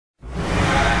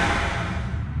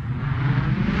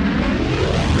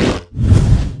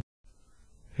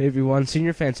Hey everyone,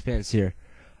 SeniorFancyPants here.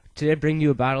 Today I bring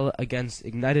you a battle against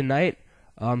ignitednight.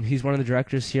 He's one of the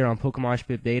directors here on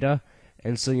PokeMoshPit Beta,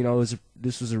 and so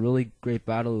this was a really great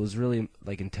battle. It was really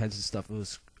intense and stuff.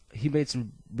 He made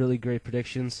some really great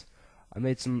predictions. I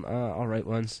made some alright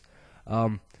ones.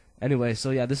 Anyway, so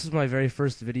yeah, this is my very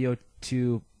first video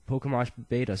to PokeMoshPit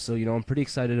Beta. So I'm pretty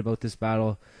excited about this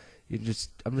battle. I'm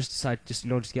just decided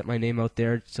just get my name out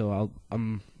there. So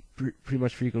I'm pretty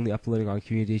much frequently uploading on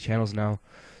community channels now.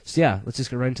 So yeah, let's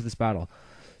just get right into this battle.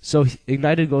 So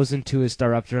Ignited goes into his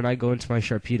Staraptor and I go into my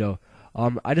Sharpedo.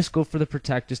 I just go for the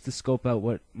Protect just to scope out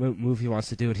what move he wants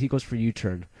to do, and he goes for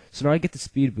U-turn. So now I get the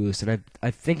speed boost, and I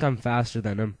think I'm faster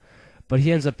than him, but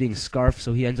he ends up being Scarfed,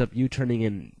 so he ends up U-turning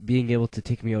and being able to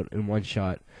take me out in one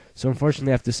shot. So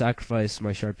unfortunately I have to sacrifice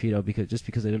my Sharpedo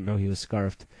because I didn't know he was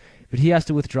Scarfed. But he has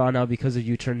to withdraw now because of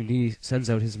U-turn, and he sends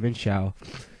out his Minchow.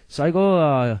 So I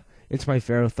go into my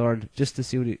Ferrothorn just to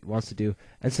see what he wants to do.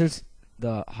 And since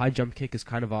the high jump kick is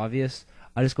kind of obvious,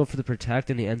 I just go for the Protect,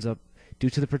 and he ends up, due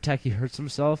to the Protect, he hurts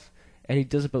himself, and he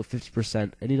does about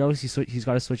 50%. And he knows he's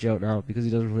got to switch out now because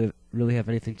he doesn't really have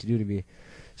anything to do to me.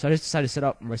 So I just decide to set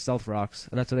up my Stealth Rocks,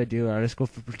 and that's what I do. And I just go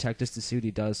for Protect just to see what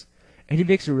he does. And he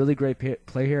makes a really great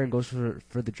play here and goes for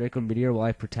the Draco Meteor while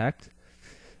I Protect.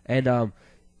 And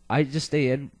I just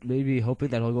stay in, maybe hoping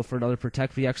that he'll go for another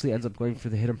Protect, but he actually ends up going for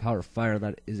the Hidden Power Fire, and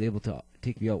that is able to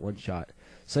take me out one shot.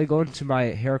 So I go into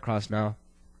my Heracross now,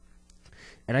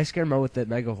 and I scare him out with the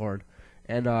Mega Horn.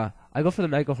 And I go for the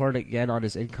Mega Horn again on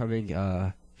his incoming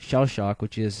Shell Shock,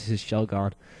 which is his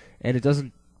Shelgon. And it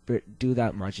doesn't do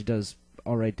that much. It does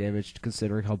alright damage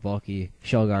considering how bulky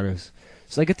Shelgon is.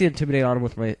 So I get the Intimidate on him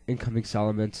with my incoming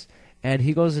Salamence, and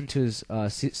he goes into his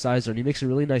Scizor, and he makes a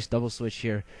really nice double switch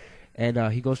here.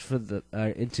 And he goes for the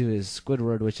into his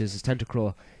Squidward, which is his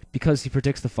Tentacruel, because he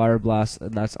predicts the Fire Blast,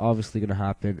 and that's obviously going to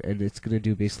happen, and it's going to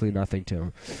do basically nothing to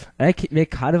him. And I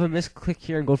make kind of a misclick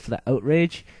here and go for the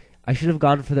Outrage. I should have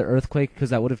gone for the Earthquake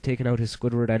because that would have taken out his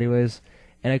Squidward anyways,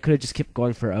 and I could have just kept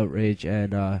going for Outrage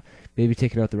and maybe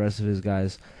taken out the rest of his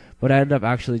guys. But I end up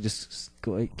actually just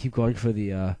keep going for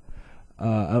the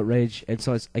Outrage, and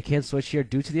so I can't switch here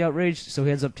due to the Outrage, so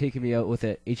he ends up taking me out with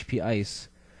a HP Ice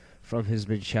from his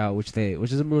Minchow, which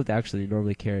is a move they actually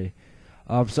normally carry.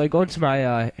 So I go into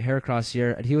my Heracross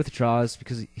here, and he withdraws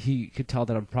because he could tell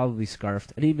that I'm probably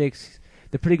Scarfed, and he makes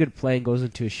the pretty good play and goes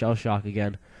into a Shell Shock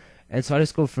again. And so I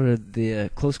just go for the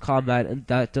Close Combat, and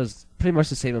that does pretty much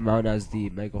the same amount as the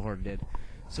Mega Horn did.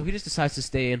 So he just decides to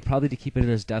stay in, probably to keep it in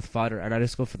his Death Fodder, and I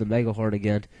just go for the Mega Horn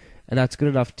again, and that's good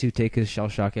enough to take his Shell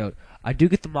Shock out. I do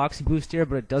get the Moxie boost here,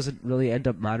 but it doesn't really end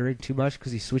up mattering too much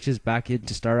because he switches back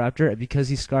into Staraptor, and because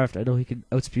he's Scarfed, I know he can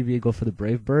outspeed me and go for the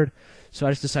Brave Bird. So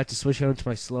I just decide to switch out into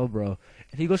my Slowbro,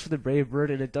 and he goes for the Brave Bird,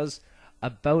 and it does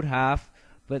about half.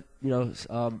 But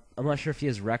I'm not sure if he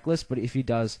has Reckless, but if he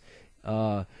does,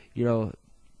 it would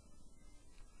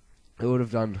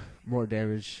have done more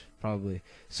damage probably.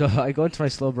 So I go into my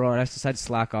Slowbro, and I just decide to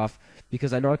slack off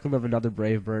because I know I can live another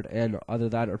Brave Bird, and other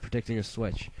than that, or predicting a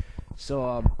switch.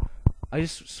 So I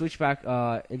just switch back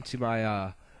into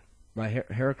my my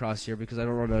Heracross here because I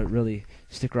don't want to really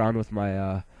stick around with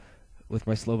my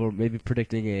Slowbro, maybe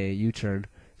predicting a U-turn.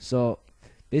 So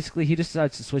basically, he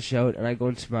decides to switch out, and I go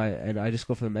into I just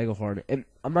go for the Mega Horn. And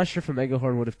I'm not sure if a Mega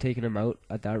Horn would have taken him out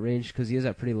at that range because he is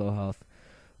at pretty low health.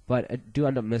 But I do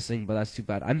end up missing, but that's too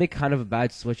bad. I make kind of a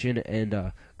bad switch in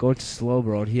and go into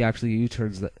Slowbro, and he actually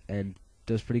U-turns and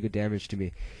does pretty good damage to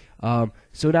me.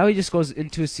 So now he just goes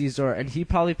into a Scizor, and he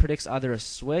probably predicts either a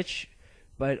switch,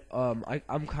 but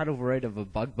I'm kind of worried of a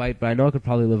Bug Bite, but I know I could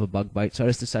probably live a Bug Bite, so I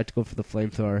just decide to go for the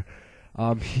Flamethrower.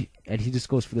 And he just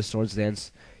goes for the Swords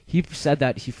Dance. He said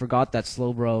that he forgot that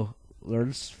Slowbro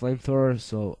learns Flamethrower,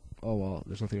 so oh well,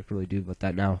 there's nothing I can really do about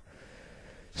that now.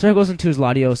 So he goes into his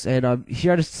Latios, and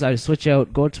here I just decide to switch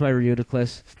out, go into my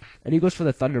Reuniclus, and he goes for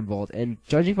the Thunderbolt. And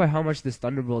judging by how much this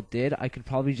Thunderbolt did, I could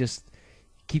probably just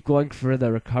keep going for the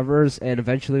Recovers, and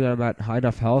eventually when I'm at high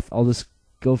enough health, I'll just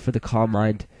go for the Calm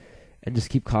Mind and just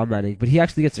keep commenting. But he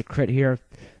actually gets a crit here,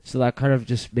 so that kind of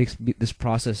just makes this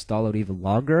process stall out even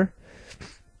longer.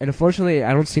 And unfortunately,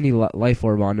 I don't see any Life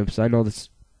Orb on him, so I know this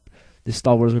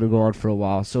stall war is going to go on for a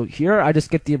while. So here, I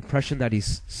just get the impression that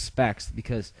he's Specs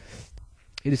because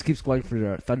he just keeps going for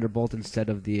the Thunderbolt instead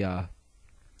of the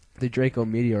Draco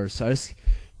Meteor. So I just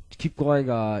keep going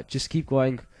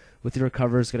with the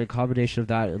Recovers, get a combination of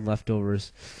that and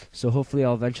Leftovers. So hopefully,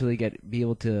 I'll eventually be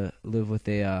able to live with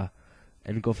a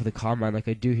and go for the Calm Mind like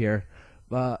I do here.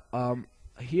 But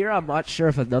here I'm not sure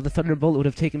if another Thunderbolt would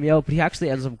have taken me out, but he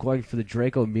actually ends up going for the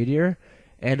Draco Meteor,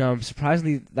 and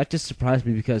surprisingly, that just surprised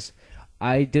me because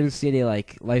I didn't see any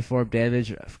Life Orb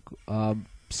damage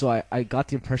So I got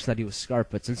the impression that he was Scarp,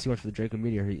 but since he went for the Draco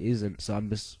Meteor, he isn't. So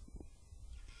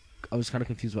I was kind of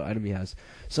confused what item he has.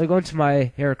 So I go into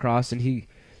my Heracross, and he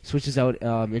switches out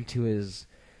into his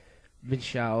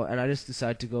Minshao, and I just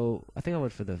decide to go. I think I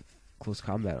went for the close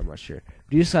combat. I'm not sure.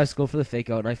 But he decides to go for the fake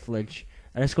out, and I flinch,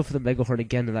 and I just go for the Mega Horn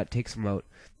again, and that takes him out.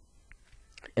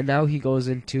 And now he goes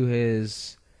into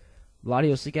his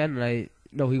Latios again, and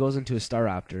he goes into his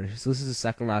Staraptor. So this is the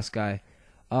second last guy.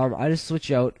 I just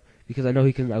switch out because I know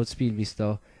he can outspeed me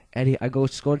still. And I go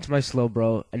into my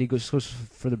Slowbro, and he goes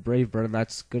for the Brave Bird, and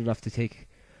that's good enough to take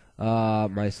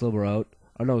my Slowbro out.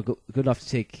 Or no, good enough to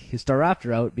take his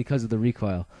Staraptor out because of the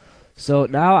recoil. So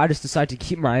now I just decide to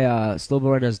keep my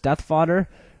Slowbro in as Death Fodder,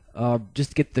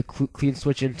 just to get the clean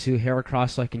switch into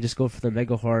Heracross so I can just go for the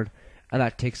Mega Horn, and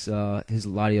that takes his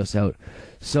Latios out.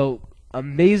 So,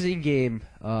 amazing game,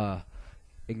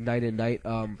 Ignited Night.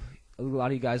 A lot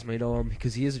of you guys may know him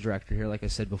because he is a director here, like I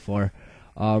said before.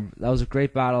 That was a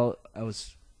great battle. I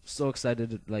was so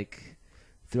excited, like,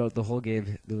 throughout the whole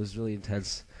game. It was really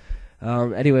intense.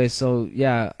 Anyway, so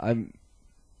yeah,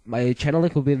 my channel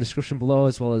link will be in the description below,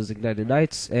 as well as Ignited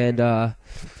Nights, and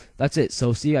that's it.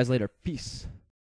 So see you guys later. Peace.